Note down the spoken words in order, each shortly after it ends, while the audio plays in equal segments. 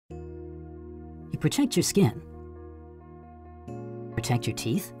protect your skin, protect your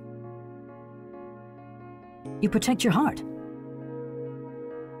teeth, you protect your heart.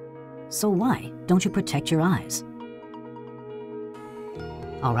 So why don't you protect your eyes?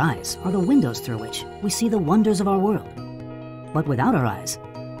 Our eyes are the windows through which we see the wonders of our world. But without our eyes,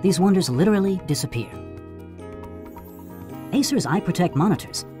 these wonders literally disappear. Acer's Eye Protect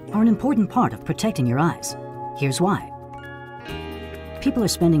monitors are an important part of protecting your eyes. Here's why. People are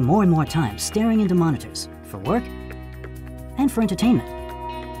spending more and more time staring into monitors for work and for entertainment.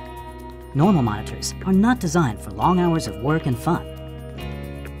 Normal monitors are not designed for long hours of work and fun,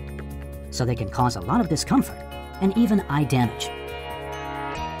 so they can cause a lot of discomfort and even eye damage.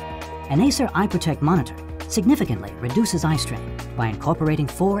 An Acer Eye Protect monitor significantly reduces eye strain by incorporating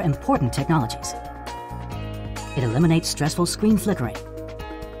 4 important technologies. It eliminates stressful screen flickering,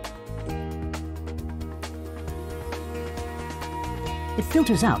 it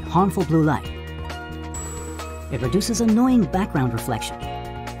filters out harmful blue light, it reduces annoying background reflection,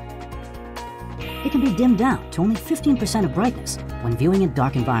 it can be dimmed down to only 15% of brightness when viewing in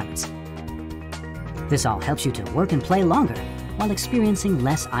dark environments. This all helps you to work and play longer while experiencing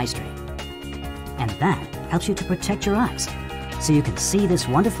less eye strain. And that helps you to protect your eyes, so you can see this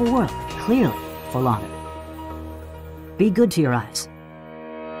wonderful world clearly for longer. Be good to your eyes.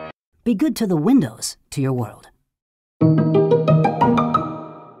 Be good to the windows to your world.